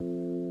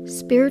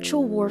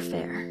Spiritual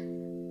warfare.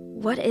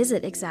 What is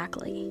it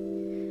exactly?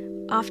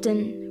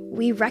 Often,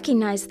 we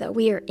recognize that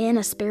we are in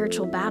a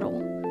spiritual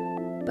battle,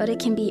 but it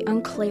can be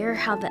unclear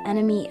how the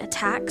enemy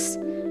attacks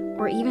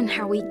or even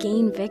how we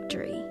gain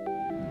victory.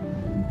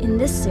 In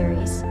this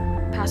series,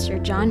 Pastor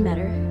John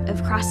Metter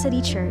of Cross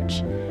City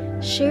Church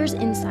shares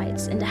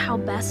insights into how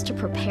best to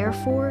prepare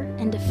for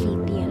and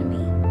defeat the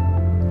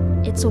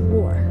enemy. It's a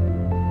war,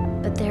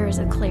 but there is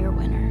a clear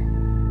winner.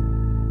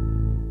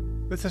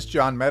 This is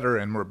John Metter,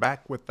 and we're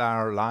back with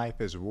our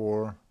Life is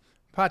War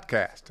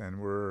podcast,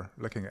 and we're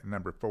looking at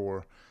number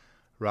 4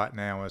 right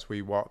now as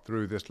we walk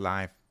through this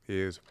Life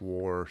is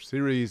War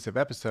series of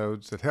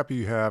episodes that help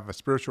you have a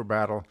spiritual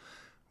battle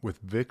with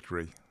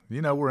victory.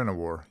 You know we're in a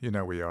war. You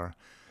know we are.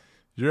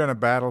 You're in a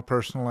battle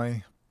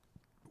personally.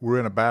 We're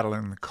in a battle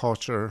in the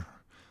culture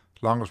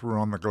as long as we're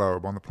on the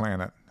globe, on the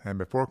planet. And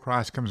before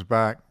Christ comes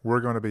back,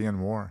 we're going to be in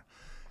war.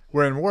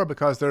 We're in war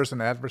because there's an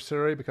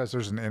adversary, because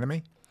there's an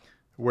enemy.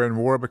 We're in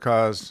war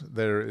because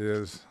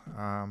there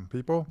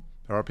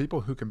are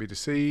people who can be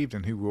deceived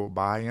and who will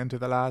buy into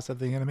the lies of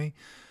the enemy.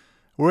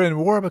 We're in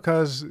war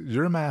because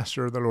your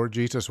master, the Lord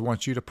Jesus,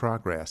 wants you to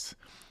progress,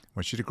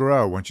 wants you to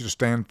grow, wants you to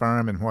stand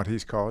firm in what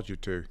he's called you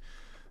to.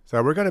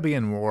 So we're going to be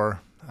in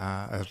war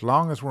as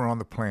long as we're on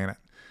the planet.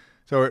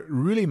 So it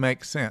really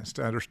makes sense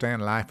to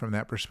understand life from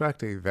that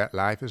perspective, that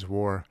life is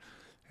war.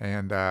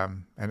 And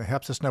it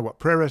helps us know what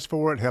prayer is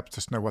for. It helps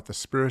us know what the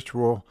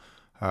spiritual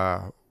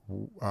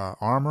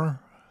armor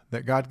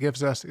that God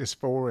gives us is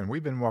for, and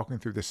we've been walking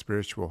through this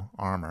spiritual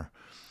armor.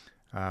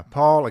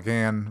 Paul,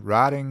 again,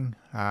 writing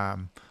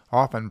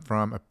often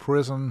from a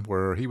prison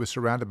where he was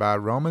surrounded by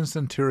Roman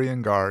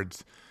centurion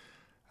guards,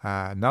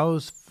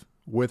 knows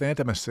with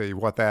intimacy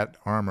what that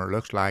armor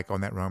looks like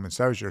on that Roman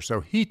soldier.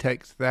 So he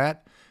takes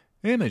that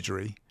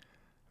imagery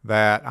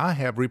that I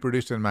have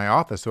reproduced in my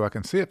office so I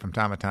can see it from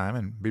time to time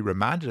and be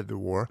reminded of the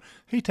war.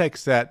 He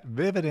takes that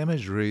vivid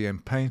imagery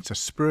and paints a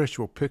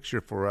spiritual picture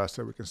for us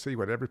so we can see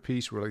what every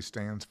piece really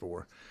stands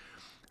for.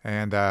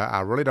 And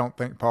I really don't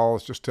think Paul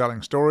is just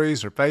telling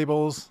stories or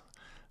fables.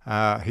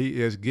 He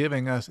is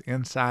giving us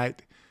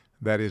insight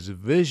that is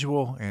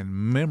visual and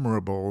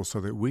memorable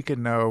so that we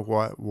can know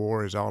what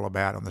war is all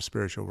about on the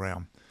spiritual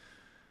realm.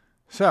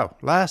 So,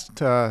 last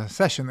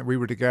session that we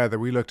were together,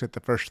 we looked at the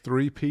first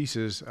 3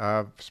 pieces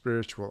of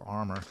spiritual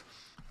armor.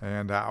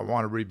 And I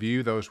want to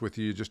review those with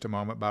you just a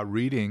moment by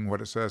reading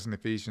what it says in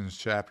Ephesians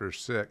chapter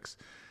 6.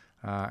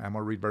 And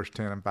we'll read verse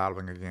 10 and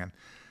following again.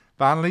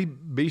 Finally,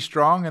 be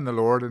strong in the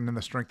Lord and in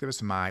the strength of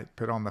his might.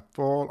 Put on the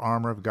full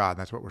armor of God.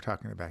 That's what we're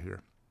talking about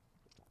here.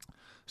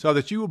 So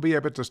that you will be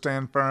able to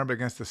stand firm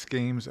against the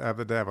schemes of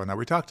the devil. Now,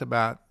 we talked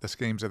about the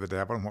schemes of the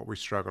devil and what we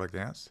struggle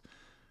against.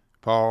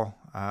 Paul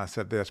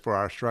said this, for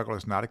our struggle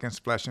is not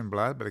against flesh and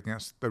blood, but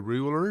against the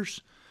rulers,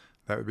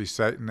 that would be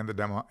Satan and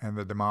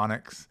the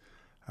demonics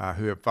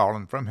who have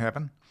fallen from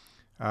heaven,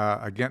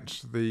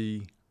 against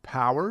the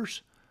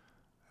powers,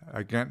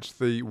 against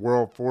the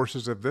world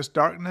forces of this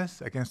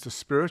darkness, against the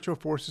spiritual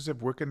forces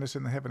of wickedness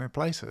in the heavenly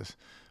places.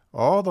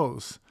 All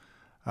those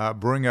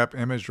bring up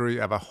imagery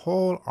of a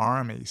whole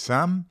army,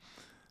 some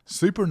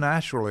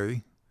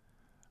supernaturally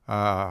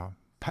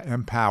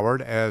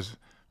empowered as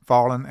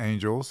fallen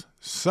angels,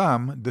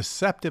 some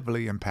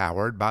deceptively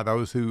empowered by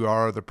those who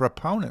are the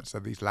proponents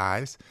of these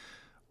lies,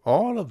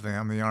 all of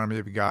them the army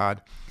of God,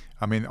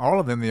 all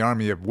of them the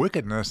army of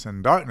wickedness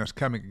and darkness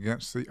coming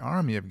against the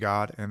army of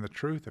God and the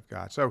truth of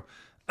God. So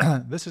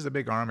this is a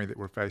big army that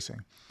we're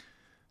facing.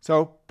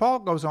 So Paul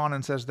goes on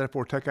and says,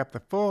 therefore, take up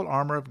the full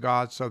armor of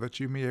God so that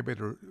you may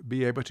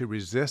be able to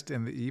resist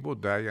in the evil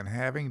day, and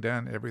having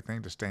done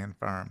everything to stand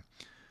firm.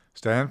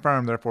 Stand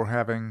firm, therefore,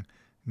 having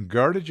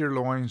girded your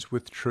loins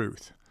with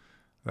truth.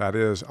 That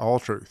is all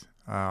truth.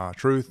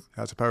 Truth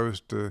as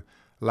opposed to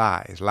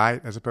lies.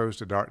 Light as opposed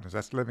to darkness.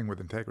 That's living with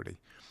integrity.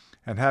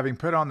 And having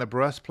put on the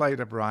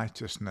breastplate of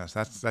righteousness.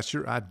 That's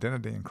your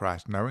identity in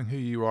Christ. Knowing who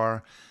you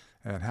are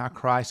and how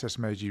Christ has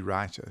made you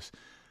righteous.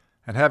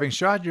 And having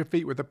shod your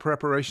feet with the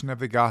preparation of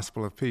the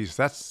gospel of peace.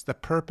 That's the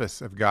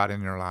purpose of God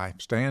in your life.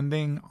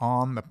 Standing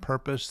on the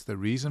purpose, the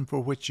reason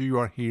for which you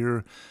are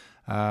here.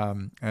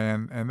 And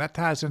that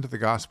ties into the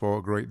gospel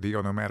a great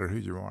deal no matter who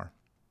you are.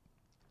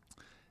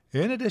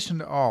 In addition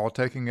to all,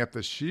 taking up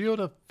the shield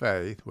of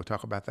faith, we'll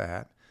talk about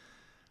that,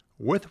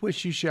 with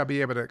which you shall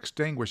be able to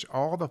extinguish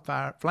all the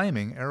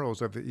flaming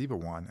arrows of the evil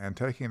one, and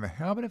taking the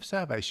helmet of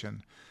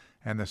salvation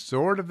and the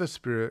sword of the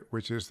Spirit,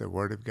 which is the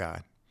word of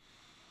God.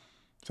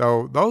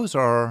 So those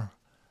are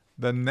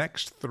the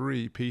next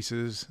 3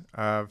 pieces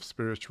of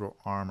spiritual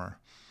armor.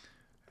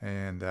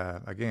 And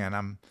again,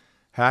 I'm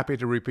happy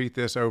to repeat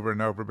this over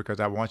and over because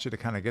I want you to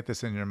kind of get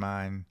this in your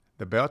mind.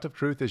 The belt of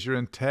truth is your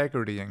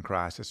integrity in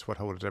Christ. It's what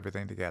holds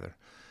everything together.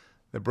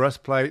 The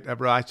breastplate of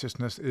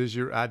righteousness is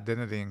your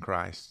identity in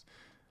Christ.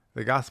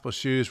 The gospel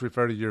shoes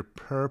refer to your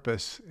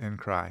purpose in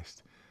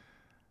Christ.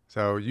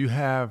 So you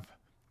have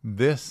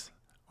this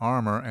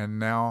armor and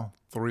now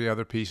 3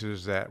 other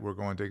pieces that we're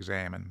going to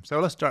examine. So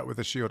let's start with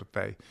the shield of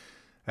faith.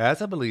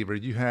 As a believer,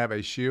 you have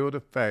a shield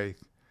of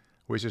faith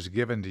which is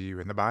given to you.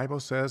 And the Bible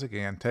says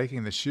again,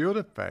 taking the shield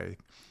of faith,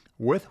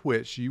 with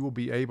which you will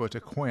be able to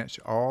quench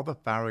all the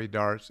fiery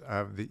darts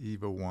of the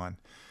evil one.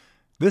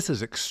 This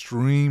is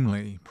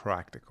extremely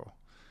practical.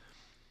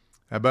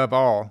 Above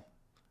all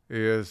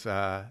is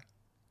a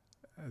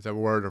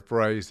word or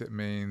phrase that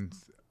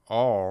means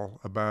all,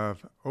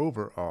 above,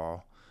 over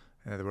all.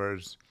 In other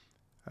words,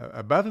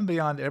 above and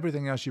beyond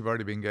everything else you've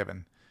already been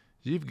given,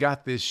 you've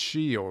got this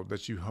shield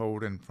that you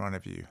hold in front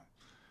of you.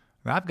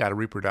 Now, I've got a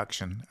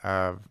reproduction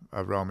of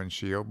a Roman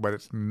shield, but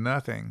it's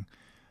nothing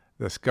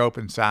the scope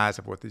and size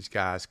of what these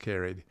guys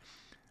carried.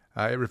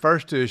 It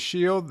refers to a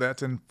shield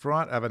that's in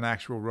front of an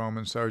actual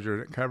Roman soldier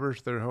that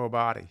covers their whole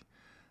body.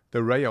 The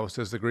raios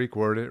is the Greek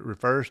word. It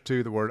refers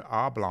to the word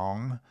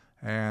oblong,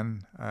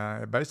 and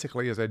it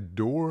basically is a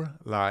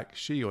door-like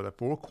shield, a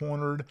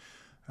four-cornered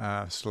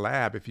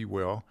slab, if you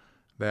will,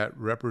 that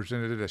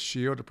represented a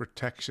shield of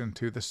protection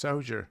to the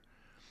soldier.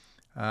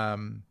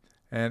 And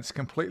it's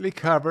completely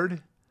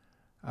covered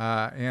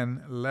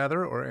in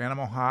leather or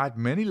animal hide,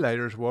 many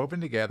layers woven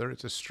together.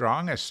 It's as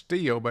strong as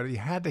steel, but he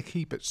had to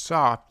keep it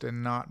soft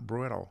and not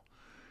brittle.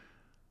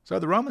 So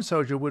the Roman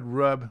soldier would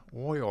rub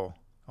oil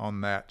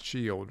on that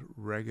shield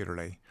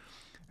regularly,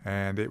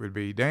 and it would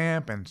be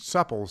damp and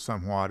supple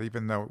somewhat,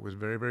 even though it was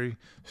very, very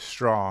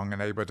strong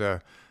and able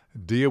to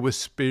deal with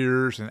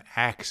spears and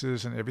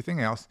axes and everything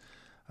else.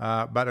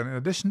 But in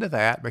addition to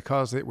that,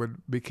 because it would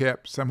be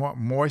kept somewhat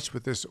moist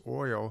with this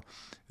oil,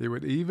 it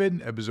would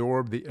even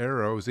absorb the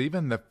arrows,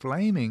 even the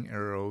flaming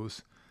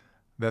arrows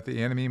that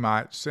the enemy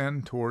might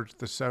send towards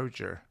the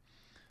soldier.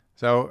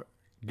 So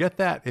get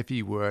that, if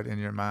you would, in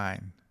your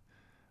mind.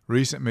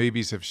 Recent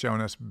movies have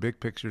shown us big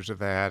pictures of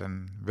that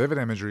and vivid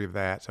imagery of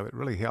that, so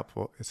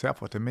it's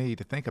helpful to me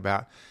to think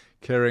about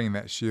carrying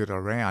that shield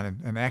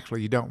around. And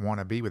actually, you don't want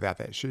to be without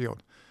that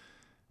shield.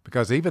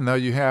 Because even though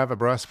you have a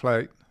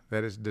breastplate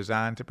that is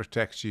designed to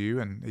protect you,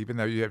 and even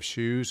though you have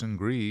shoes and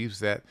greaves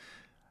that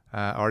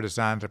are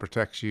designed to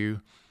protect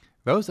you,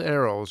 those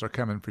arrows are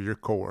coming for your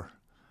core.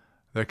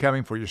 They're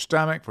coming for your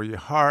stomach, for your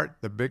heart.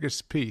 The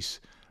biggest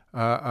piece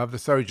of the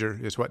soldier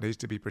is what needs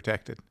to be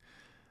protected.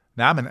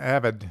 Now, I'm an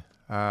avid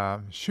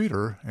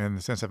shooter in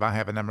the sense of I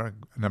have a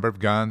number of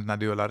guns, and I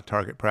do a lot of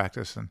target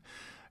practice.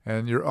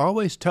 And you're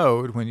always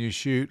told when you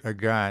shoot a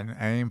gun,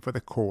 aim for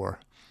the core.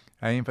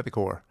 Aim for the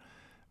core.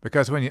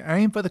 Because when you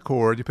aim for the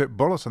core, you put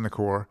bullets in the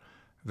core,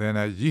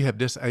 then you have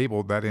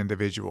disabled that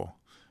individual.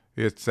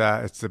 It's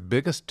the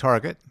biggest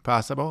target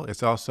possible.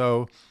 It's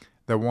also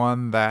the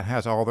one that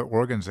has all the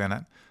organs in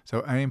it.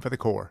 So aim for the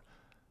core.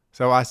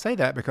 So I say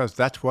that because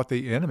that's what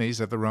the enemies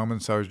of the Roman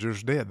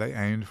soldiers did. They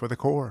aimed for the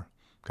core.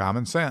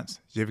 Common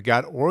sense. You've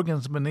got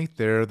organs beneath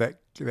there that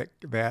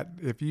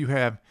if you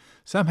have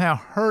somehow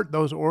hurt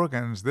those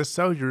organs, this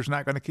soldier's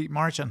not going to keep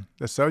marching.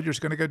 The soldier's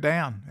going to go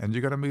down, and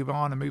you're going to move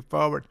on and move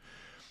forward.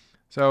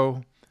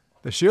 So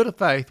the shield of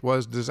faith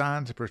was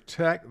designed to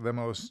protect the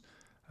most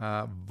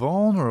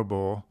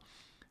vulnerable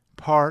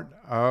part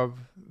of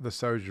the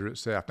soldier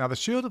itself. Now, the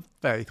shield of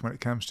faith, when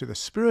it comes to the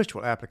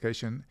spiritual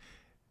application,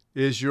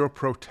 is your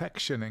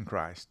protection in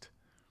Christ.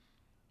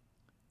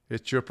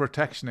 It's your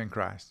protection in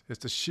Christ. It's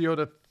the shield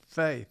of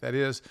faith. That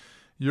is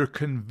your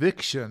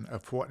conviction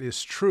of what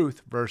is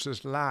truth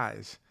versus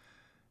lies.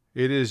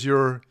 It is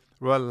your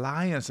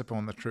reliance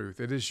upon the truth.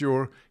 It is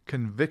your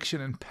conviction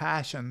and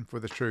passion for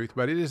the truth,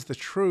 but it is the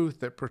truth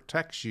that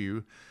protects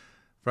you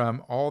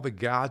from all the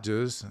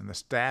gouges and the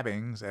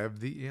stabbings of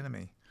the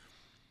enemy.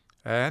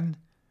 And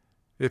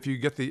if you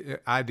get the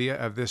idea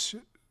of this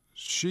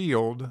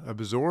shield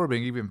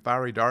absorbing even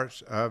fiery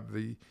darts of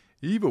the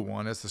evil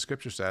one, as the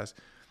scripture says,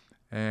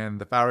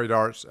 and the fiery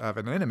darts of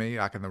an enemy,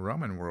 like in the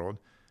Roman world,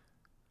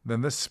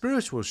 then this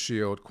spiritual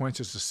shield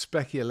quenches the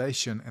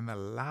speculation and the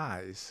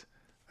lies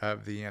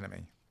of the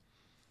enemy.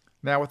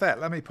 Now, with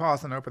that, let me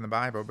pause and open the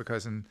Bible,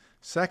 because in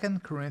 2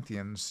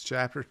 Corinthians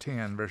chapter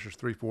 10, verses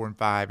 3, 4, and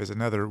 5 is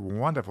another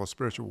wonderful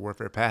spiritual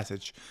warfare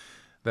passage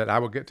that I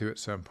will get to at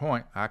some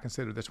point. I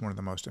consider this one of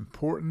the most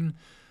important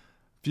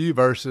few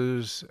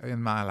verses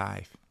in my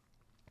life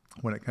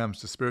when it comes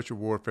to spiritual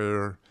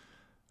warfare,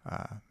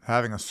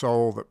 having a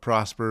soul that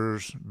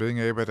prospers, being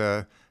able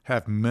to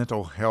have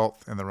mental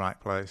health in the right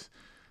place.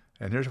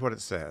 And here's what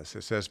it says.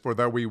 It says, "For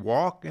though we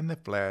walk in the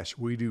flesh,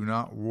 we do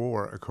not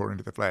war according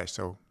to the flesh."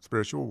 So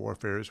spiritual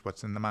warfare is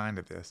what's in the mind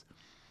of this.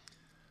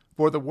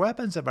 "For the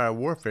weapons of our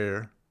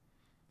warfare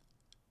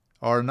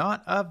are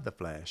not of the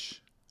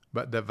flesh,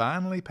 but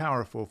divinely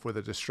powerful for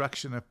the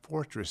destruction of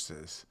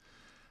fortresses.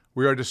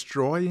 We are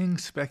destroying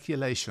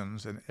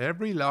speculations and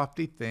every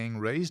lofty thing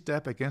raised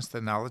up against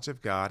the knowledge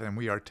of God, and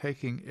we are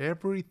taking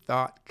every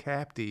thought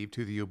captive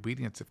to the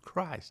obedience of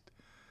Christ."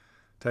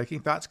 Taking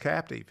thoughts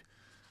captive.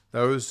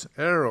 Those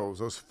arrows,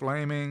 those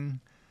flaming,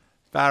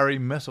 fiery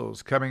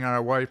missiles coming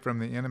our way from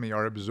the enemy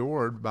are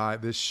absorbed by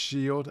this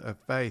shield of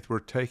faith. We're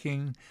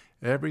taking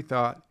every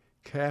thought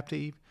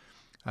captive,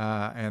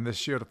 and this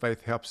shield of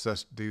faith helps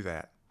us do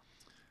that.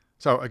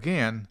 So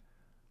again,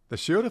 the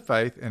shield of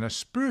faith in a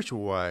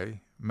spiritual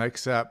way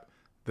makes up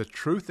the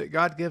truth that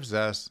God gives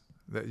us,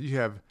 that you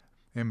have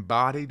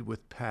embodied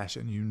with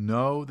passion. You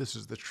know this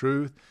is the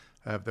truth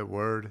of the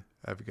Word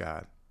of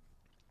God.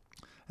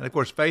 And of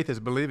course, faith is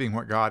believing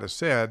what God has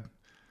said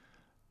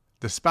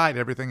despite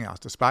everything else,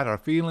 despite our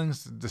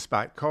feelings,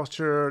 despite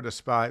culture,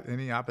 despite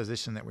any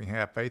opposition that we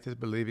have. Faith is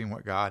believing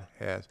what God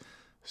has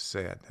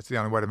said. That's the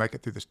only way to make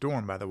it through the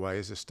storm, by the way,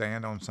 is to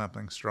stand on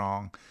something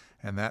strong,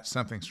 and that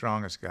something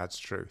strong is God's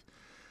truth.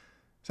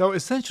 So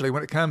essentially,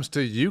 when it comes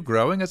to you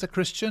growing as a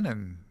Christian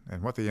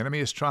and what the enemy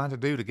is trying to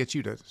do to get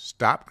you to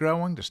stop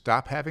growing, to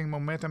stop having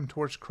momentum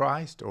towards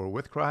Christ or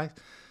with Christ,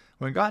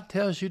 when God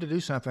tells you to do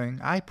something,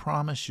 I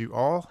promise you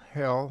all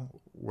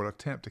hell will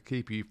attempt to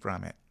keep you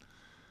from it.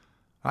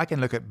 I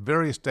can look at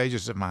various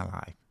stages of my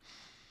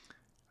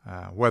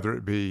life, whether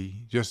it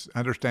be just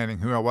understanding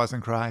who I was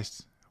in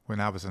Christ when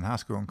I was in high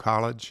school and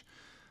college,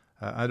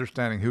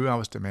 understanding who I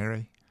was to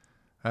marry,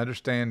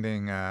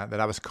 understanding that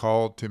I was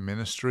called to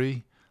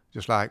ministry,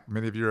 just like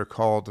many of you are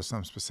called to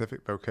some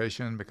specific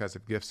vocation because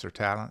of gifts or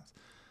talents.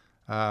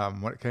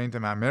 When it came to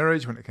my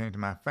marriage, when it came to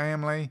my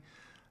family,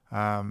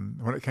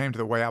 when it came to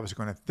the way I was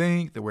going to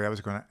think, the way I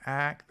was going to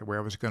act, the way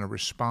I was going to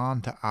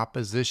respond to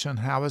opposition,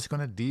 how I was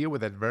going to deal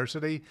with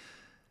adversity.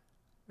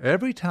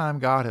 Every time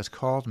God has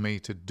called me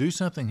to do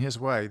something His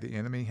way, the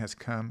enemy has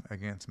come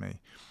against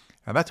me.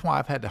 And that's why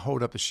I've had to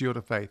hold up the shield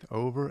of faith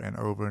over and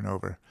over and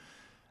over.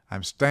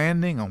 I'm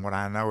standing on what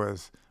I know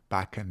is,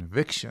 by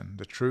conviction,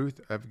 the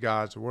truth of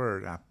God's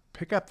Word. I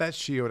pick up that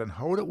shield and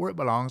hold it where it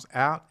belongs,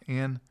 out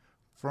in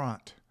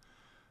front.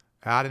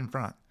 Out in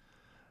front.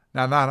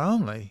 Now, not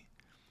only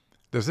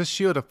does this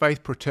shield of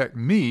faith protect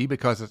me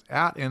because it's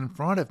out in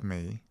front of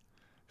me,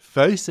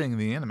 facing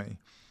the enemy,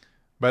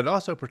 but it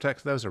also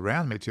protects those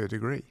around me to a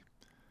degree.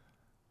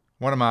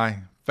 One of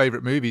my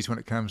favorite movies when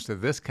it comes to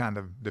this kind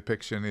of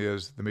depiction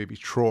is the movie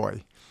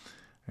Troy.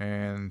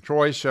 And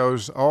Troy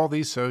shows all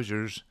these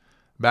soldiers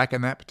back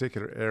in that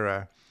particular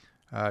era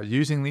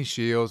using these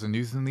shields and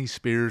using these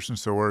spears and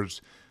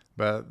swords,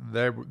 but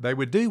they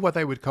would do what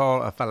they would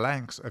call a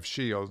phalanx of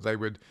shields. They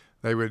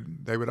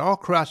would all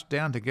crouch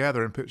down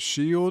together and put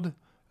shield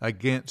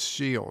against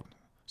shield,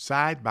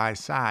 side by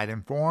side,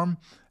 and form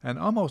an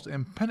almost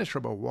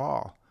impenetrable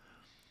wall.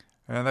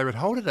 And they would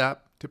hold it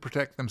up to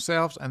protect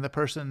themselves and the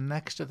person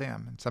next to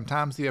them. And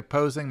sometimes the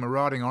opposing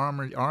marauding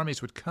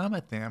armies would come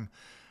at them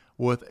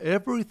with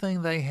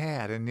everything they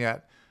had, and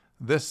yet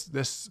this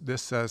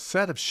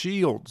set of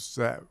shields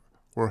that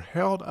were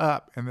held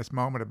up in this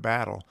moment of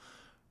battle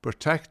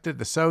protected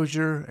the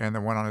soldier and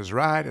the one on his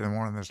right and the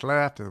one on his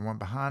left and the one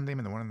behind him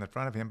and the one in the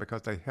front of him,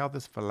 because they held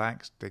this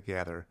phalanx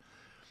together.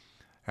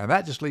 And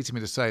that just leads me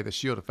to say the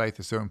shield of faith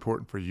is so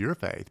important for your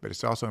faith, but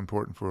it's also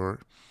important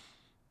for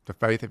the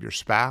faith of your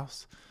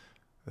spouse,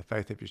 the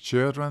faith of your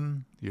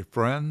children, your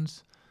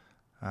friends.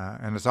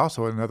 And it's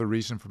also another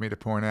reason for me to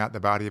point out the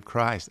body of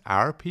Christ.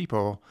 Our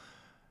people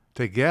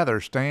together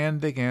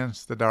stand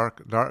against the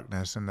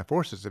darkness and the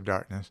forces of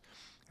darkness,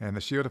 and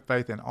the shield of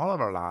faith in all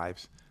of our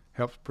lives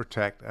helps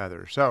protect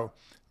others. So,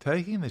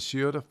 taking the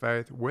shield of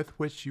faith with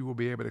which you will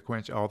be able to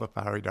quench all the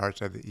fiery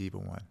darts of the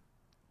evil one.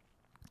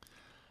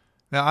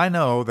 Now, I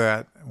know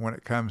that when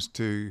it comes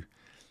to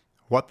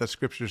what the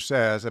Scripture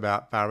says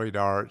about fiery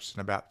darts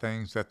and about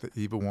things that the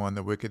evil one,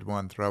 the wicked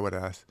one, throw at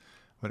us,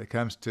 when it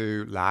comes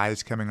to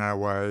lies coming our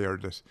way or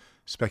just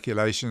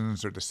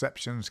speculations or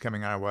deceptions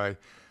coming our way,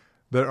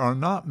 there are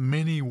not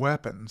many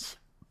weapons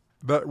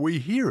that we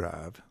hear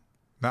of,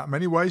 not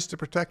many ways to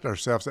protect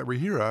ourselves that we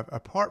hear of,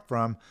 apart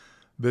from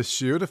this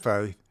shield of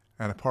faith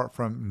and apart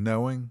from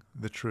knowing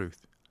the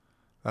truth.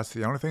 That's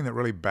the only thing that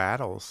really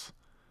battles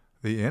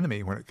the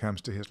enemy when it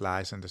comes to his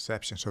lies and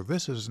deception. So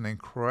this is an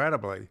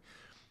incredibly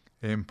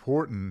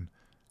important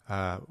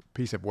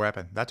piece of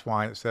weapon. That's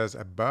why it says,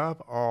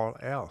 above all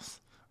else,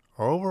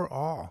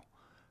 overall,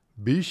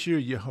 be sure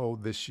you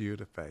hold this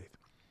shield of faith.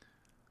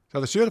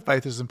 So the shield of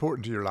faith is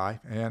important to your life,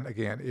 and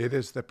again, it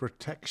is the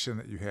protection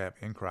that you have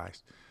in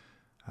Christ,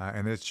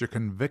 and it's your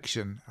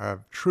conviction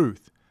of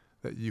truth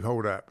that you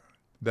hold up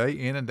day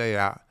in and day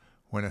out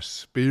when a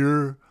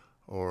spear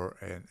or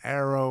an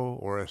arrow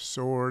or a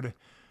sword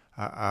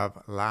of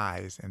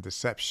lies and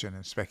deception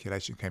and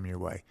speculation come your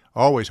way.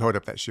 Always hold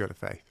up that shield of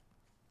faith.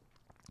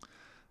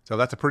 So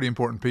that's a pretty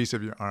important piece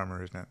of your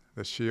armor, isn't it?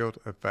 The shield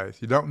of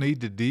faith. You don't need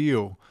to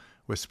deal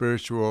with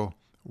spiritual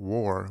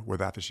war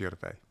without the shield of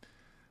faith.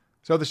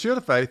 So the shield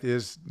of faith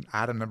is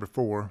item number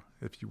 4,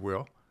 if you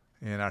will,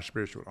 in our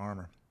spiritual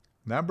armor.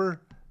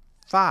 Number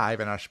 5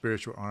 in our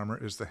spiritual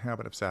armor is the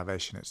helmet of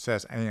salvation. It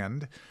says,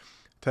 and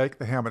take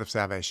the helmet of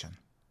salvation.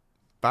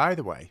 By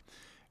the way,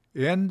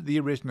 in the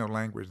original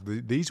language,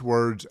 these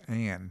words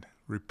and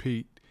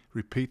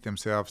repeat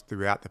themselves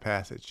throughout the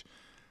passage.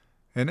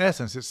 In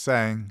essence, it's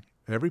saying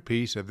every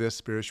piece of this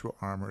spiritual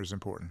armor is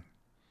important.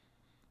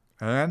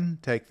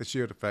 And take the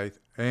shield of faith,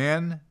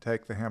 and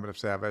take the helmet of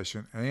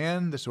salvation,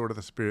 and the sword of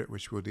the Spirit,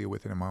 which we'll deal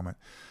with in a moment.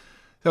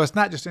 So it's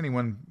not just any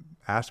one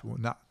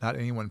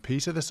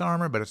piece of this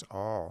armor, but it's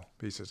all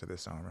pieces of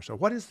this armor. So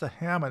what is the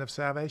helmet of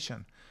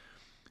salvation?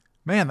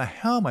 Man, the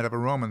helmet of a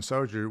Roman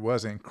soldier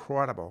was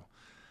incredible.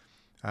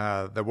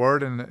 The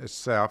word in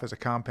itself is a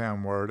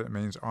compound word. It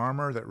means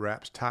armor that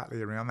wraps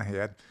tightly around the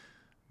head.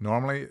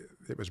 Normally,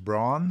 it was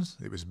bronze.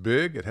 It was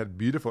big. It had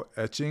beautiful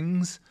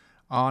etchings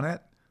on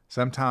it,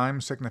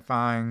 sometimes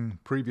signifying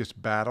previous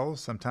battles,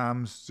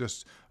 sometimes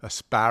just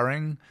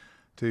aspiring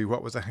to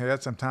what was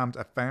ahead, sometimes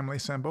a family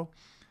symbol.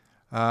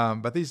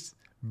 But these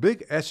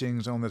big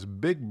etchings on this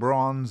big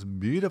bronze,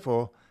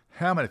 beautiful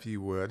helmet, if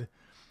you would,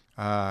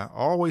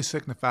 always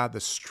signified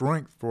the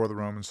strength for the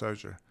Roman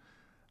soldier.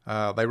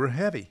 They were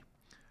heavy.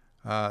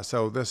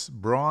 So this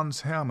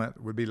bronze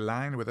helmet would be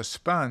lined with a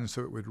sponge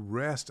so it would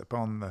rest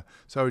upon the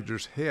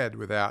soldier's head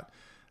without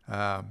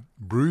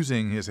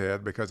bruising his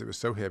head because it was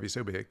so heavy,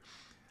 so big.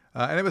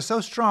 And it was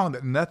so strong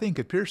that nothing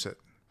could pierce it.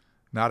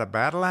 Not a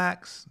battle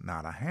axe,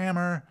 not a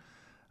hammer.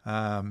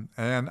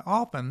 And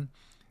often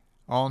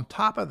on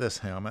top of this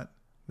helmet,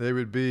 there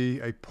would be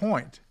a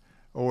point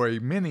or a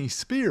mini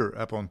spear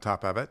up on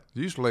top of it,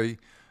 usually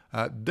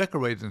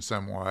decorated in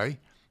some way.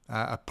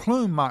 A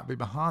plume might be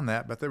behind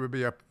that, but there would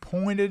be a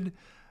pointed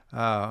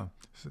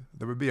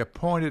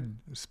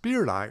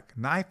spear-like,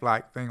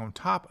 knife-like thing on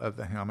top of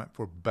the helmet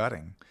for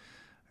butting.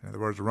 In other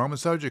words, a Roman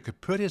soldier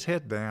could put his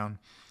head down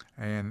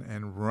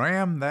and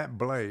ram that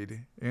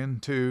blade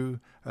into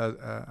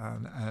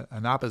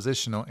an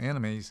oppositional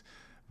enemy's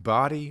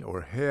body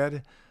or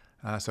head.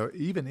 So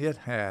even it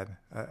had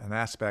an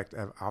aspect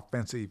of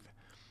offensive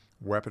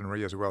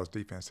weaponry as well as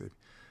defensive.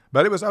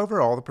 But it was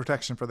overall the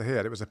protection for the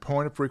head. It was a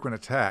point of frequent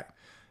attack.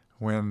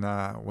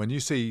 When you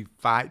see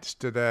fights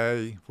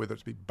today, whether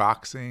it's be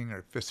boxing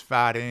or fist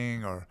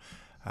fighting or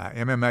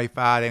MMA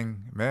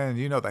fighting, man,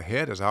 you know the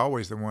head is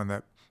always the one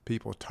that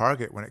people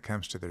target when it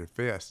comes to their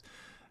fists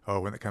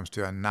or when it comes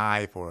to a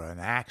knife or an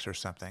axe or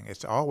something.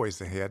 It's always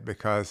the head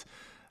because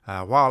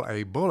while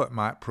a bullet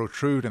might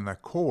protrude in the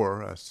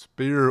core, a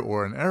spear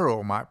or an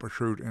arrow might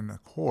protrude in the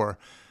core,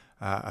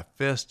 a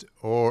fist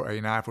or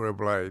a knife or a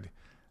blade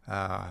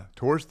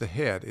towards the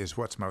head is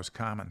what's most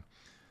common.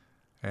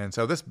 And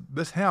so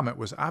this helmet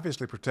was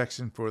obviously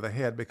protection for the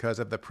head because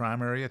of the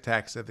primary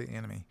attacks of the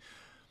enemy.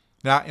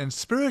 Now, in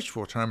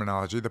spiritual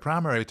terminology, the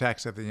primary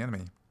attacks of the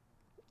enemy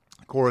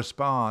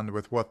correspond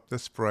with what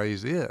this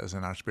phrase is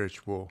in our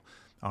spiritual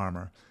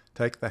armor.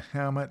 Take the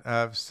helmet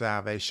of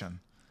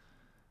salvation.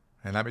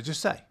 And let me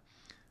just say,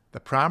 the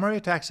primary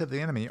attacks of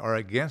the enemy are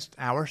against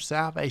our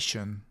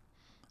salvation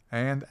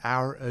and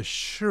our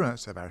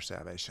assurance of our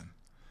salvation.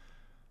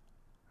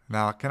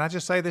 Now, can I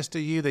just say this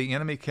to you? The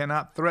enemy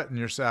cannot threaten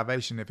your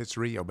salvation if it's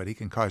real, but he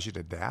can cause you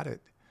to doubt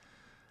it.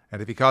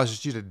 And if he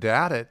causes you to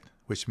doubt it,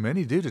 which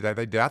many do today,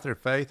 they doubt their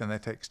faith and they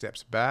take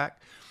steps back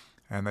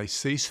and they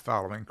cease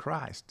following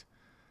Christ.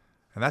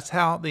 And that's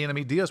how the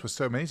enemy deals with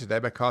so many today,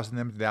 by causing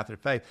them to doubt their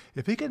faith.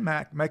 If he can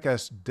make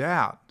us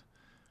doubt,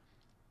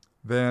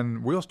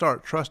 then we'll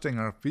start trusting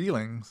our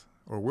feelings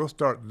or we'll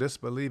start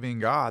disbelieving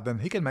God. Then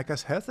he can make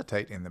us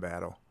hesitate in the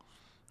battle.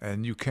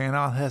 And you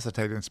cannot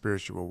hesitate in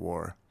spiritual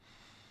war.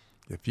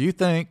 If you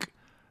think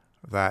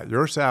that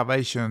your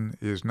salvation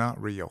is not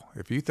real,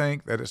 if you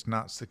think that it's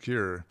not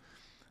secure,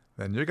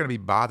 then you're going to be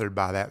bothered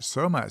by that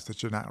so much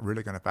that you're not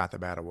really going to fight the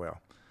battle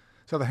well.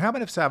 So the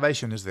helmet of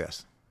salvation is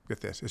this.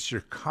 Get this. It's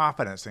your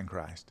confidence in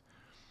Christ.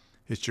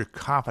 It's your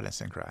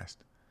confidence in Christ.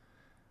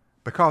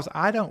 Because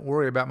I don't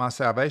worry about my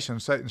salvation,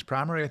 Satan's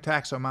primary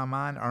attacks on my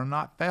mind are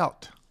not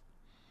felt.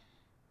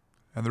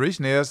 And the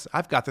reason is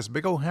I've got this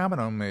big old helmet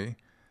on me.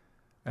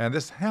 And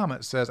this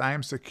helmet says I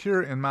am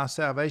secure in my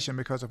salvation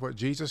because of what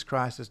Jesus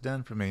Christ has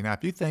done for me. Now,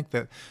 if you think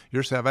that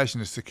your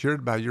salvation is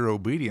secured by your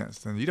obedience,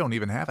 then you don't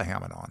even have a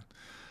helmet on.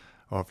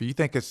 Or if you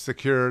think it's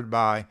secured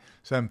by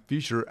some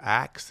future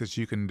acts that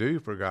you can do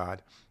for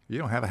God, you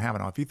don't have a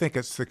helmet on. If you think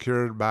it's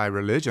secured by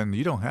religion,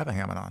 you don't have a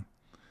helmet on.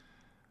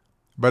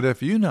 But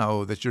if you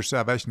know that your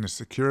salvation is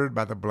secured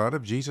by the blood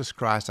of Jesus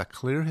Christ, a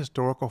clear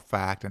historical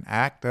fact, an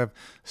act of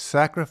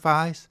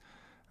sacrifice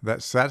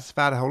that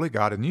satisfied a holy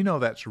God, and you know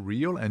that's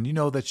real, and you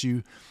know that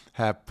you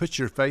have put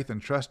your faith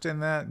and trust in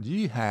that,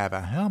 you have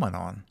a helmet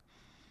on.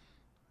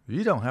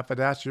 You don't have to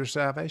doubt your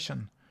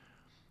salvation.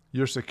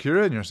 You're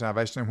secure in your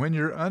salvation, and when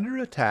you're under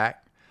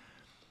attack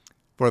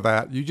for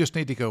that, you just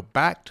need to go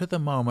back to the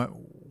moment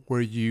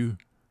where you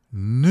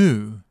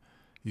knew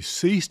you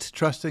ceased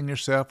trusting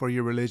yourself or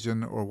your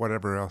religion or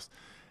whatever else,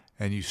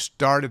 and you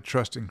started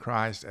trusting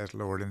Christ as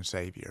Lord and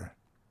Savior.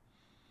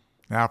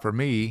 Now, for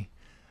me,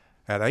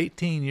 at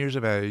 18 years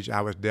of age,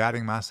 I was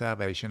doubting my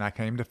salvation. I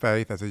came to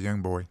faith as a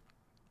young boy.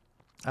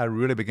 I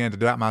really began to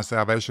doubt my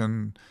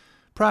salvation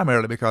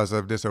primarily because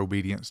of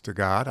disobedience to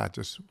God. I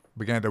just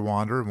began to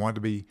wander and wanted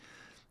to be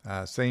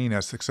seen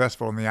as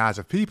successful in the eyes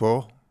of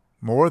people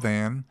more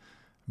than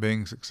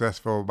being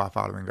successful by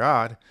following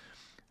God.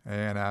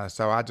 And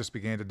so I just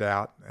began to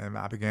doubt, and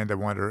I began to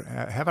wonder,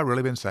 have I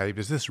really been saved?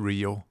 Is this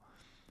real?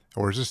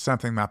 Or is this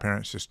something my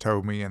parents just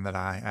told me and that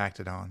I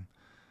acted on?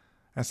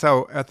 And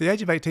so at the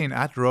age of 18,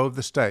 I drove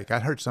the stake. I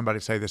heard somebody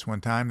say this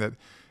one time, that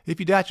if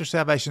you doubt your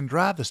salvation,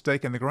 drive the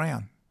stake in the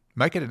ground.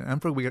 Make it an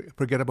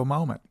unforgettable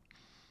moment.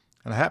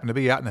 And I happened to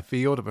be out in the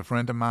field of a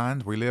friend of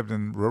mine. We lived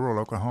in rural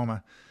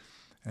Oklahoma.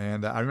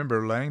 And I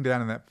remember laying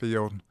down in that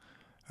field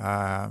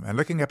and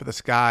looking up at the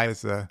sky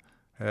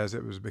as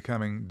it was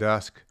becoming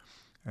dusk,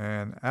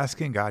 and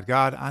asking God,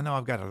 God, I know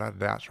I've got a lot of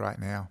doubts right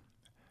now.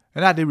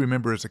 And I do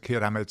remember as a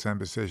kid I made some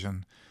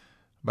decision,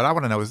 but I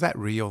want to know, is that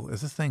real?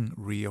 Is this thing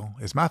real?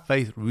 Is my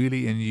faith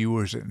really in you,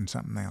 or is it in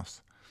something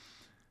else?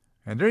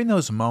 And during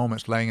those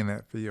moments laying in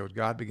that field,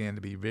 God began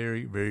to be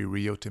very, very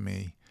real to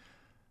me.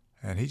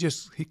 And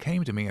he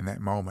came to me in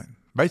that moment.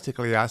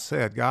 Basically, I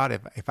said, God,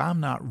 if I'm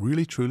not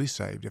really, truly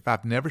saved, if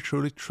I've never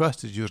truly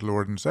trusted you as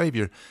Lord and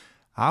Savior,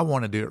 I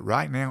want to do it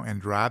right now and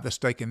drive the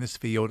stake in this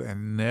field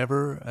and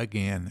never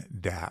again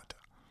doubt.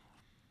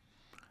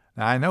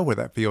 Now, I know where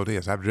that field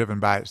is. I've driven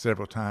by it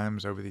several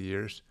times over the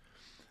years.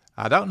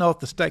 I don't know if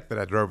the stake that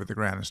I drove at the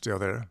ground is still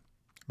there,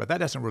 but that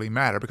doesn't really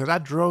matter because I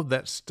drove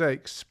that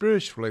stake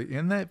spiritually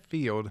in that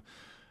field,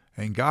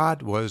 and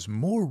God was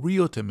more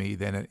real to me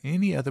than at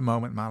any other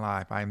moment in my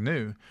life. I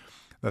knew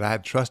that I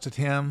had trusted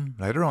him.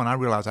 Later on, I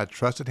realized I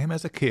trusted him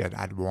as a kid.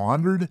 I'd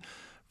wandered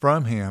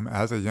from him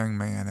as a young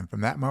man, and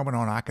from that moment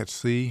on, I could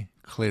see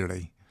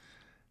clearly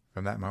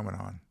from that moment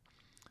on.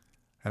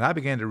 And I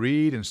began to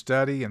read and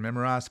study and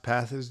memorize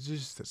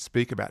passages that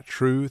speak about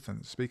truth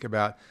and speak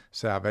about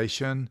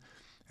salvation,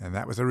 and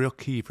that was a real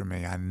key for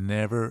me. I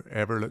never,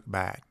 ever looked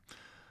back.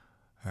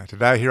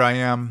 Today, here I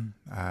am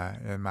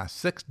in my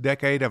 6th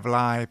decade of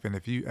life, and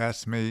if you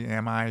ask me,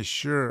 am I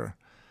sure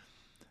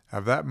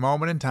of that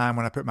moment in time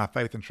when I put my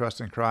faith and trust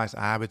in Christ,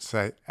 I would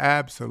say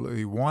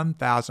absolutely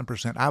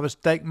 1,000%. I would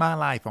stake my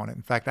life on it.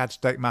 In fact, I'd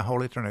stake my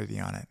whole eternity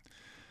on it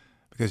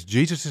because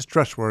Jesus is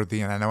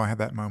trustworthy, and I know I had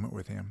that moment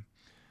with him.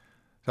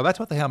 So that's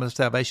what the helmet of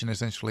salvation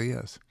essentially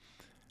is.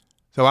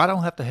 So I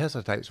don't have to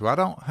hesitate. So I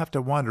don't have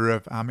to wonder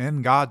if I'm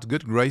in God's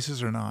good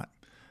graces or not.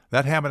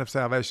 That helmet of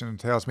salvation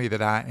tells me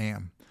that I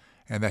am,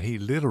 and that he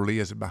literally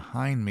is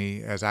behind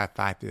me as I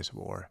fight this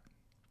war.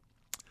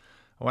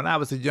 When I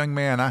was a young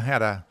man, I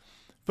had a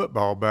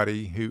football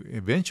buddy who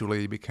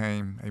eventually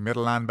became a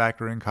middle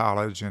linebacker in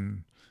college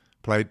and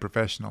played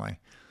professionally.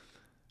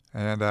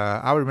 And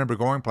I remember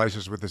going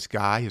places with this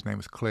guy. His name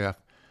was Cliff,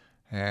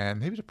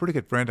 and he was a pretty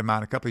good friend of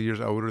mine, a couple of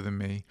years older than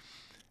me.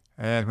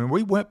 And when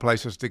we went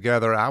places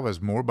together, I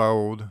was more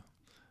bold,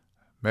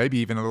 maybe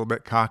even a little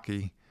bit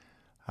cocky.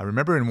 I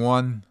remember in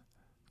one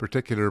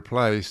particular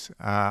place,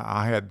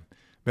 I had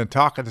been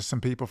talking to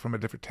some people from a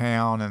different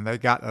town, and they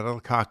got a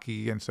little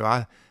cocky, and so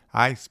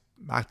I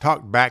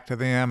talked back to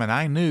them, and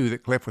I knew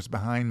that Cliff was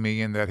behind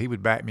me and that he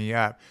would back me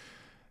up.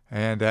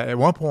 And at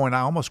one point, I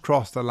almost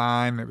crossed the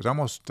line. It was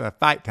almost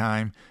fight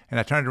time, and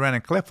I turned around,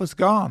 and Cliff was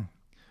gone.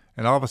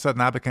 And all of a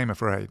sudden, I became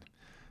afraid.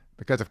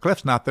 Because if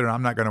Cliff's not there,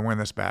 I'm not going to win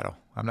this battle.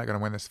 I'm not going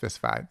to win this fist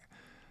fight.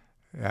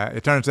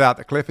 It turns out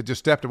that Cliff had just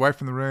stepped away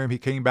from the room. He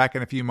came back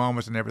in a few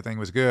moments, and everything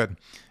was good.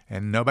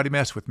 And nobody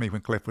messed with me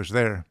when Cliff was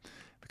there,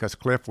 because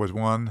Cliff was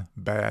one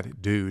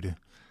bad dude.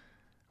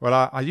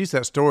 Well, I use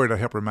that story to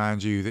help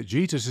remind you that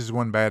Jesus is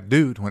one bad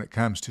dude when it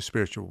comes to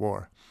spiritual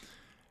war.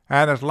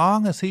 And as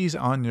long as he's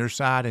on your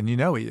side, and you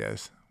know he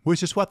is,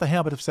 which is what the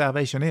helmet of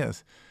salvation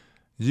is,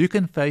 you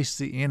can face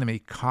the enemy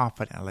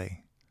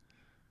confidently.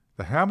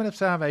 The helmet of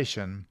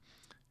salvation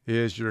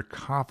is your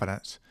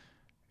confidence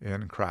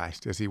in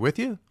Christ. Is he with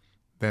you?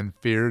 Then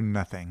fear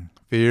nothing.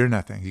 Fear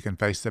nothing. You can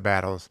face the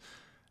battles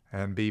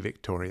and be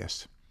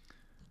victorious.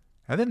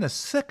 And then the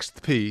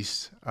 6th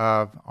piece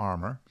of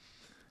armor,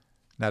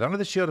 not only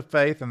the shield of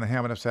faith and the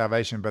helmet of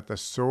salvation, but the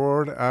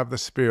sword of the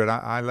Spirit.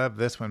 I love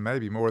this one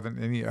maybe more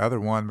than any other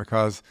one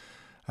because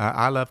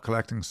I love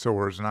collecting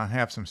swords, and I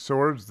have some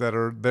swords that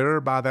are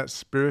there by that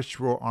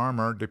spiritual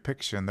armor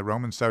depiction, the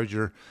Roman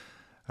soldier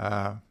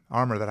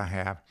armor that I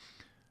have.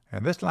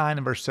 And this line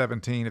in verse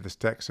 17 of this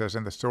text says,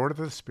 "And the sword of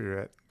the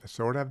Spirit,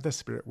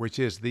 which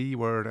is the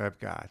Word of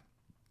God."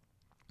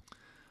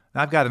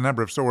 Now, I've got a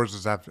number of swords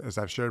as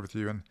I've shared with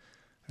you,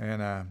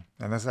 and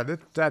as I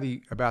did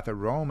study about the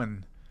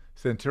Roman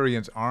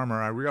centurion's armor,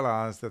 I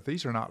realized that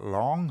these are not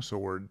long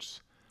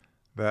swords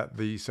that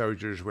the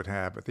soldiers would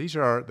have, but these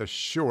are the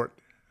short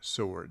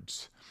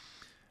swords.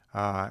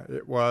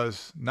 It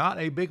was not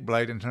a big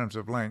blade in terms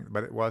of length,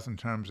 but it was in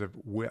terms of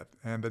width.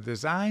 And the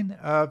design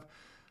of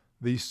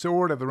the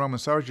sword of the Roman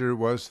soldier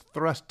was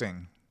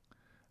thrusting,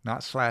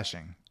 not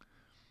slashing.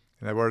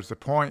 In other words, the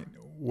point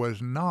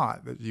was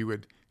not that you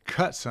would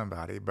cut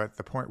somebody, but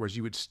the point was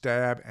you would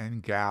stab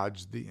and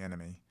gouge the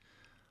enemy.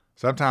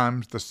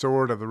 Sometimes the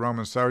sword of the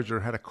Roman soldier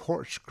had a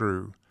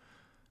corkscrew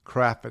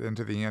crafted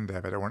into the end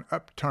of it, or an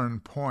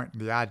upturned point.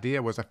 The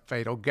idea was a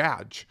fatal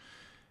gouge,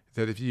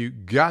 that if you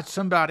got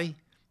somebody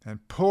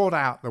and pulled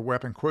out the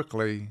weapon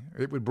quickly,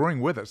 it would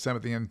bring with it some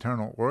of the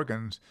internal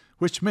organs,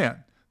 which meant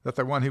that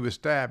the one who was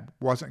stabbed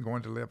wasn't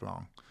going to live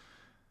long.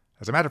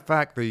 As a matter of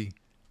fact, the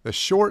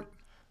short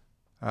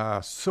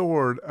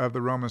sword of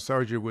the Roman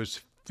soldier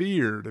was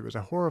feared. It was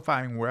a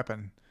horrifying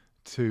weapon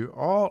to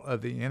all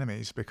of the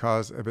enemies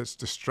because of its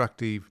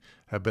destructive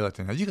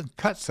ability. Now, you can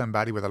cut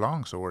somebody with a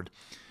long sword,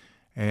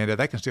 and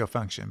they can still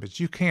function, but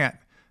you can't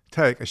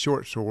take a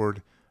short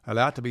sword,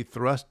 allow it to be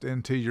thrust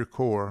into your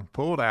core,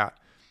 pulled out,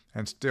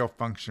 and still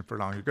function for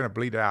long. You're going to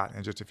bleed out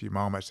in just a few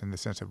moments in the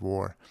sense of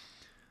war.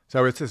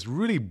 So it's this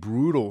really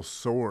brutal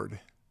sword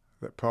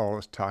that Paul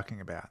is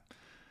talking about.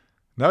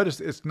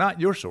 Notice it's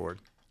not your sword.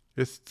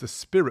 It's the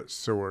Spirit's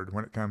sword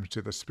when it comes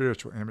to the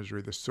spiritual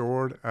imagery, the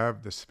sword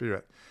of the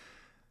Spirit.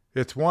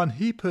 It's one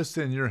he puts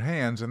in your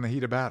hands in the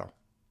heat of battle.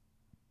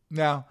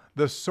 Now,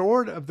 the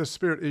sword of the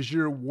Spirit is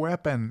your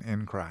weapon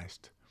in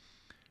Christ.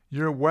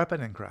 Your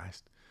weapon in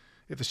Christ.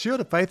 If the shield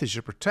of faith is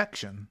your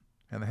protection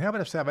and the helmet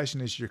of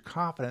salvation is your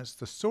confidence,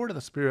 the sword of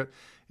the Spirit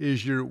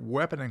is your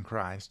weapon in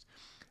Christ.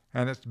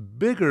 And it's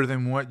bigger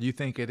than what you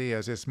think it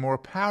is. It's more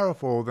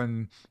powerful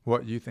than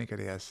what you think it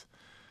is.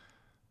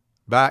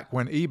 Back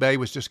when eBay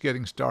was just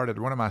getting started,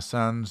 one of my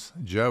sons,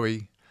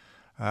 Joey,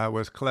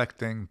 was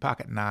collecting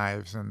pocket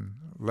knives and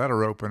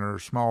letter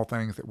openers, small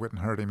things that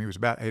wouldn't hurt him. He was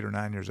about 8 or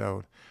 9 years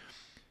old.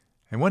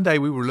 And one day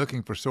we were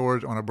looking for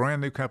swords on a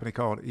brand new company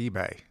called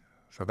eBay.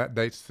 So that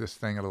dates this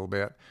thing a little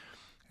bit.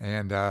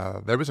 And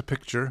there was a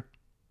picture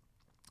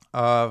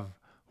of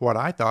what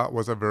I thought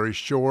was a very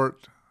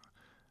short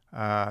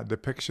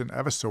depiction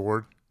of a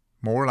sword,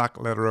 more like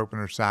letter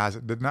opener size.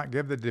 It did not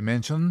give the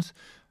dimensions.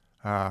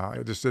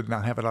 It just did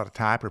not have a lot of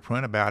type or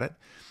print about it.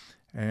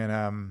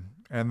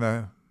 And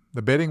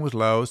the bidding was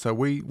low, so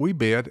we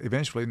bid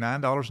eventually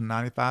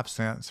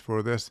 $9.95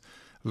 for this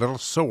little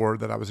sword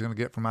that I was going to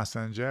get for my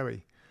son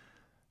Joey.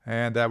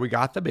 And we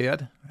got the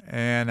bid,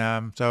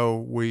 and so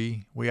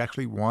we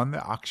actually won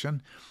the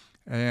auction,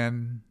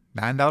 and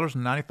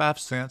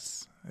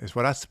 $9.95 is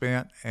what I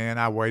spent, and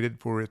I waited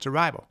for its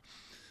arrival.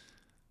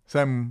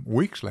 Some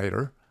weeks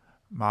later,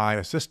 my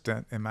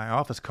assistant in my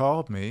office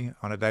called me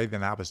on a day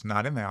that I was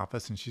not in the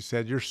office, and she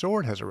said, "Your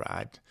sword has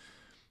arrived."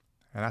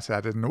 And I said,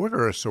 "I didn't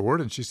order a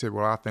sword." And she said,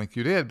 "Well, I think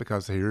you did,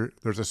 because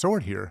there's a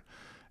sword here.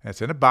 And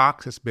it's in a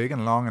box. It's big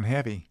and long and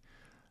heavy.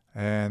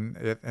 And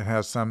it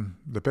has some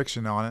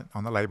depiction on it,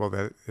 on the label,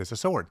 that it's a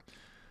sword."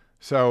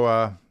 So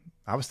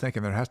I was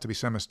thinking there has to be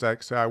some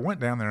mistake. So I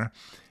went down there,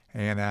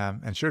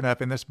 and sure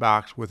enough, in this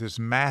box with this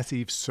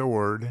massive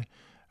sword,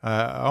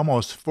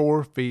 almost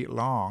 4 feet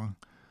long,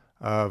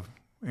 of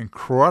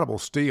incredible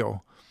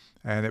steel,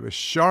 and it was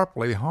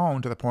sharply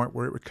honed to the point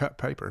where it would cut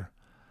paper.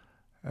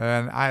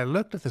 And I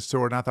looked at the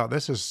sword and I thought,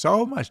 this is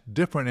so much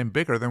different and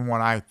bigger than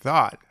what I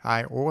thought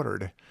I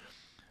ordered.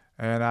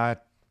 And I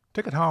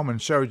took it home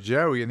and showed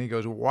Joey, and he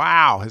goes,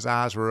 "Wow," his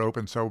eyes were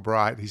open so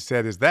bright. He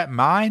said, "Is that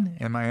mine?"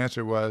 And my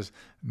answer was,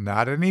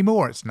 "Not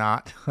anymore, it's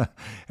not."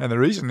 And the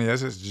reason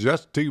is, it's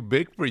just too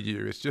big for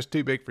you. It's just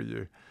too big for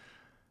you.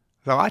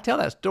 So I tell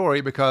that story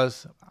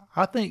because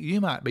I think you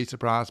might be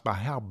surprised by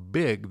how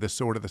big the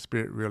sword of the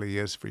Spirit really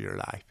is for your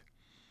life.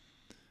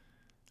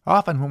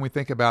 Often when we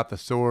think about the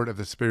sword of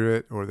the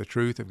Spirit or the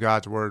truth of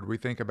God's Word, we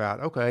think about,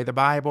 okay, the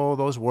Bible,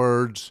 those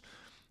words.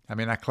 I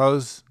mean, I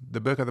close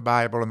the book of the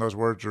Bible and those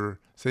words are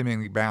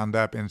seemingly bound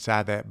up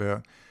inside that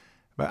book.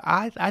 But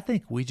I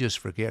think we just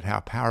forget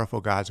how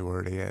powerful God's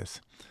Word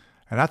is.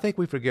 And I think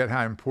we forget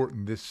how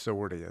important this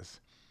sword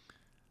is.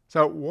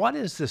 So what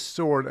is the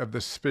sword of the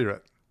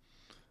Spirit,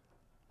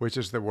 which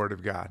is the Word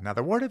of God? Now,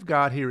 the Word of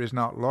God here is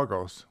not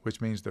logos,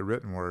 which means the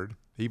written word,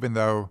 even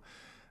though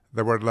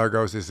the word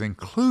logos is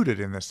included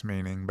in this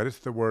meaning, but it's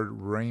the word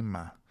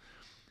rhema,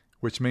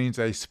 which means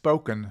a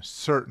spoken,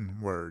 certain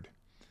word.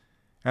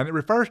 And it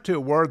refers to a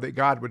word that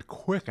God would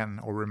quicken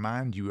or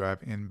remind you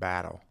of in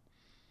battle.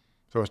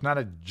 So it's not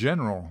a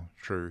general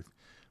truth,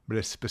 but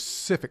a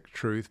specific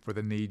truth for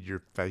the need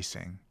you're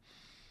facing.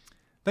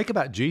 Think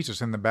about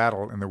Jesus in the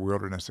battle in the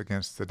wilderness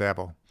against the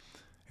devil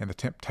and the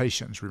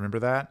temptations. Remember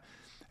that?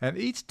 And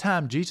each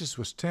time Jesus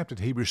was tempted,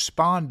 he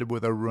responded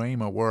with a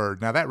rhema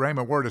word. Now, that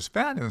rhema word is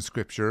found in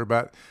Scripture,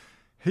 but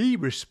he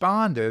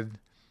responded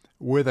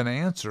with an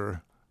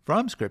answer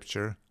from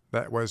Scripture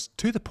that was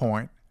to the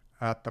point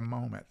at the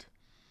moment.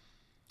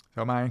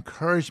 So my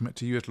encouragement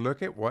to you is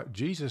look at what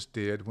Jesus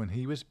did when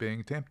he was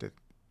being tempted.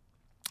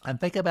 And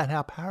think about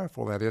how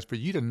powerful that is for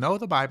you to know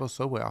the Bible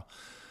so well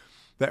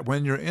that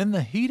when you're in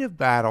the heat of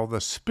battle,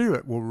 the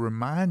Spirit will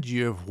remind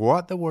you of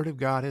what the Word of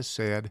God has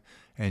said,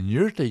 and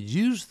you're to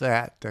use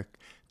that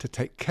to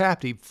take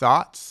captive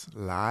thoughts,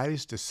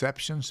 lies,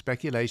 deceptions,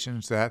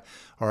 speculations that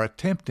are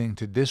attempting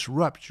to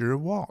disrupt your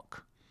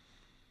walk.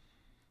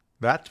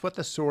 That's what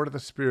the sword of the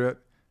Spirit,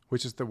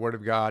 which is the Word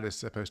of God, is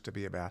supposed to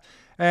be about.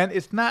 And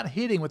it's not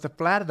hitting with the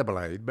flat of the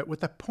blade, but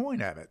with the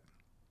point of it.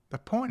 The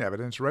point of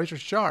it, and it's razor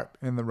sharp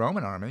in the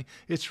Roman army.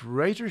 It's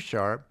razor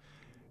sharp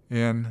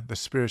in the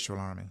spiritual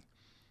army.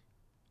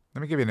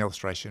 Let me give you an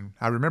illustration.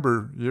 I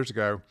remember years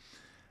ago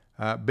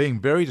being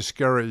very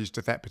discouraged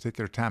at that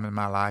particular time in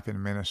my life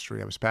in ministry.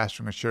 I was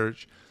pastoring a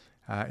church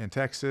in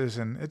Texas,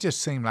 and it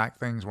just seemed like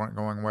things weren't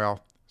going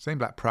well. It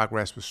seemed like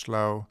progress was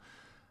slow.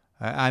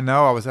 I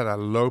know I was at a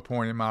low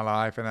point in my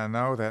life, and I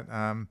know that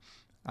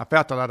I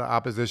felt a lot of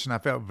opposition. I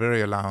felt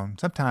very alone.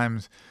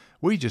 Sometimes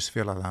we just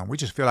feel alone. We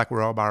just feel like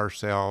we're all by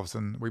ourselves,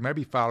 and we may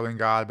be following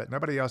God, but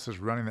nobody else is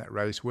running that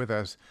race with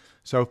us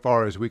so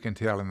far as we can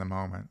tell in the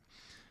moment.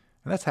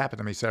 And that's happened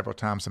to me several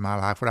times in my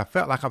life where I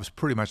felt like I was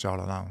pretty much all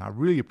alone. I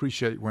really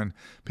appreciate when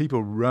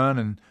people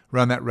run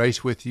that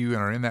race with you and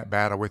are in that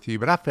battle with you,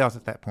 but I felt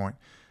at that point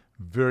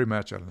very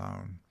much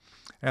alone.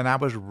 And I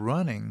was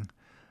running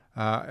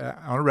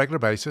on a regular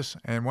basis.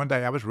 And one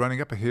day I was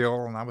running up a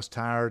hill, and I was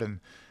tired,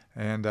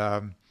 and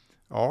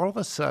all of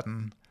a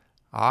sudden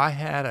I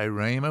had a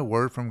rhema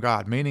word from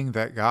God, meaning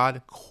that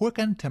God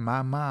quickened to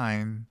my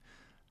mind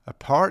a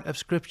part of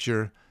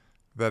Scripture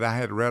that I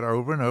had read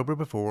over and over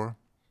before,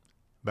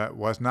 but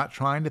was not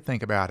trying to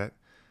think about it.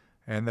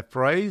 And the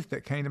phrase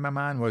that came to my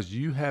mind was,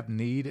 "You have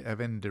need of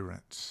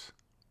endurance."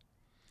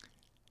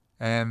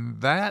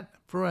 And that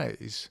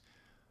phrase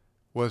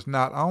was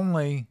not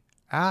only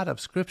out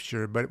of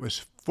Scripture, but it was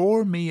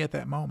for me at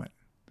that moment.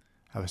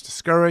 I was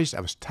discouraged.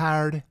 I was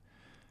tired.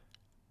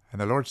 And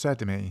the Lord said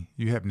to me,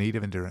 "You have need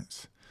of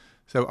endurance."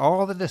 So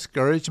all the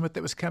discouragement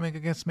that was coming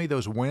against me,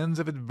 those winds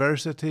of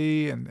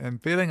adversity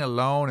and feeling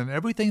alone and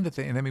everything that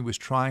the enemy was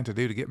trying to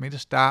do to get me to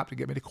stop, to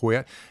get me to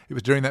quit. It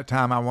was during that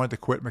time I wanted to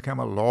quit and become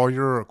a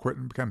lawyer or quit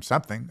and become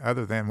something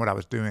other than what I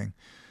was doing.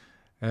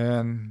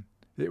 And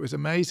it was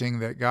amazing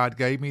that God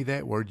gave me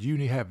that word, "You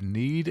have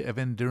need of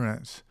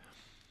endurance."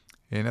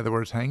 In other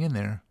words, hang in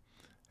there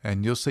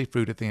and you'll see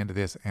fruit at the end of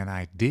this. And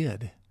I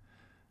did.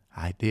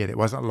 It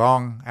wasn't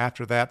long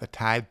after that the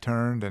tide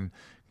turned and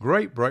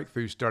great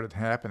breakthroughs started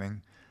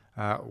happening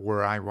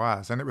where I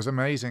was. And it was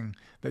amazing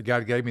that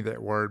God gave me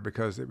that word,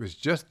 because it was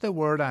just the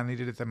word I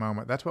needed at the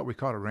moment. That's what we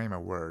call a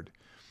rhema word.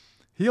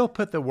 He'll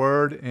put the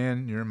word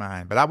in your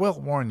mind. But I will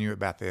warn you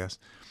about this,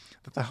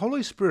 that the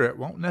Holy Spirit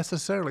won't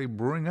necessarily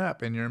bring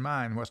up in your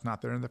mind what's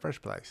not there in the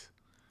first place.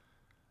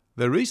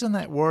 The reason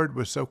that word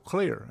was so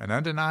clear and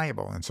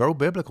undeniable and so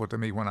biblical to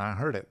me when I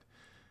heard it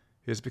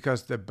is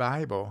because the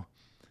Bible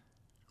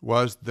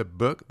was the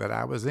book that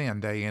I was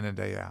in and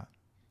day out.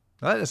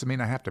 Now, that doesn't mean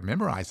I have to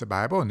memorize the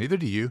Bible, and neither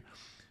do you.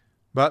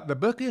 But the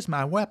book is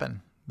my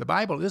weapon. The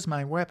Bible is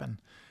my weapon.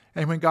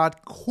 And when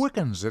God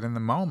quickens it in the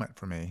moment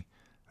for me,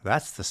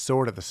 that's the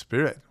sword of the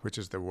Spirit, which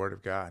is the Word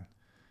of God.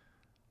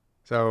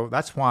 So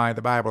that's why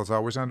the Bible is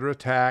always under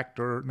attack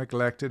or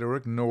neglected or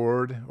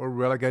ignored or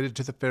relegated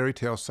to the fairy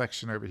tale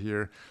section over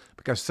here,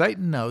 because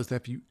Satan knows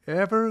that if you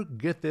ever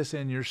get this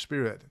in your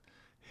spirit,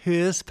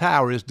 his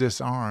power is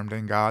disarmed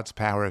and God's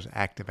power is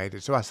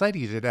activated. So I say to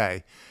you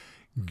today,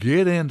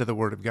 get into the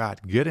Word of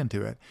God. Get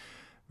into it.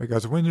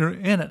 Because when you're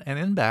in it and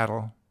in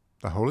battle,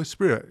 the Holy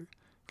Spirit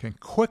can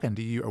quicken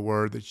to you a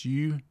word that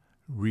you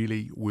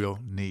really will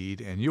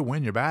need, and you'll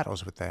win your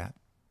battles with that.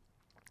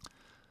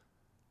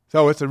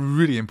 So it's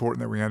really important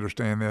that we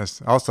understand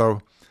this.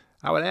 Also,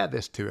 I would add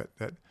this to it,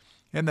 that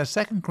in the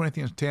 2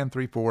 Corinthians 10,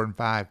 3, 4, and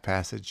 5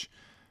 passage,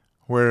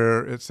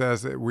 where it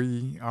says that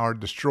we are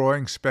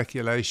destroying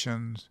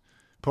speculations,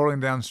 pulling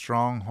down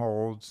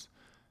strongholds,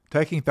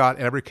 taking thought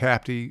every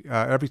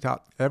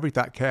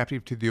thought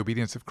captive to the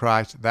obedience of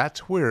Christ,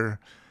 that's where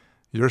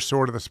your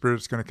sword of the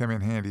Spirit is going to come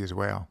in handy as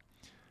well.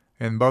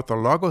 In both the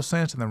logos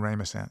sense and the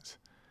rhema sense.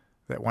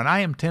 That when I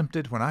am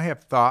tempted, when I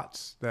have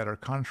thoughts that are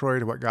contrary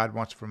to what God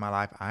wants for my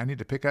life, I need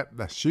to pick up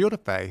the shield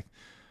of faith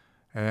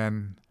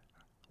and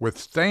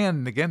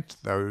withstand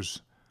against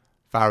those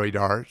fiery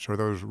darts or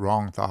those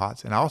wrong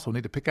thoughts. And I also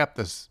need to pick up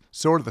the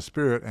sword of the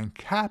Spirit and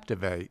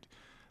captivate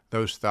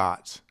those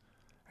thoughts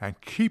and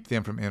keep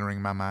them from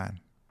entering my mind.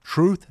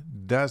 Truth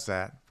does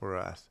that for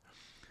us.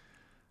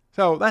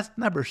 So that's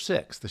number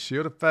 6. The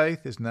shield of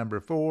faith is number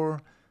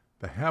 4.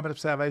 The helmet of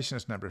salvation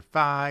is number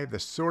 5. The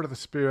sword of the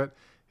Spirit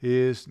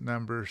is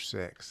number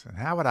 6. And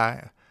how would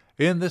I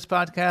end this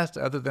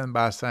podcast other than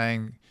by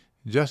saying,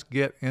 just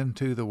get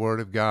into the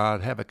Word of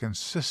God, have a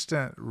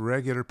consistent,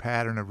 regular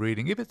pattern of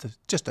reading. If it's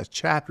just a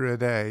chapter a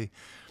day,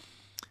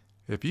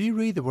 if you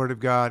read the Word of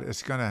God,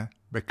 it's going to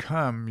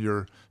become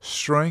your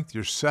strength,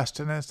 your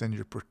sustenance, and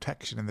your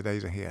protection in the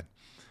days ahead.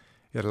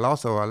 It'll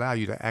also allow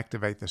you to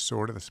activate the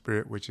sword of the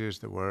Spirit, which is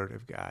the Word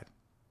of God.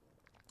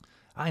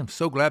 I am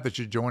so glad that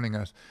you're joining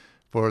us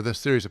for this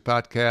series of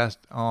podcasts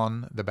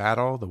on the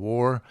battle, the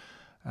war,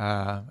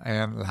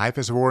 and life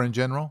as a war in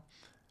general.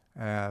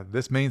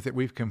 This means that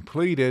we've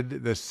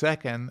completed the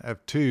second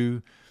of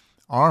 2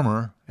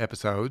 armor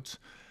episodes.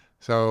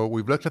 So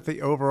we've looked at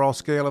the overall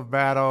scale of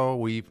battle.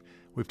 We've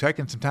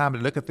taken some time to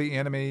look at the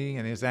enemy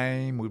and his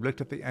aim. We've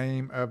looked at the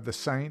aim of the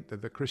saint,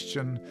 of the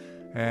Christian,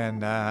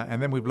 and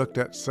then we've looked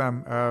at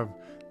some of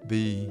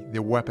the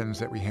weapons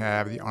that we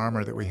have, the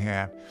armor that we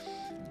have.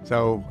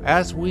 So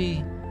as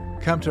we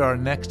come to our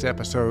next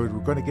episode,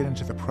 we're going to get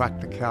into the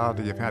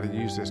practicality of how to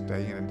use this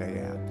day in and day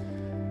out.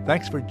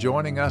 Thanks for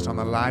joining us on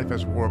the Life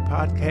as War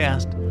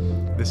podcast.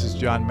 This is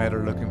John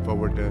Metter, looking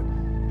forward to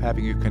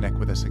having you connect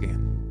with us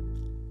again.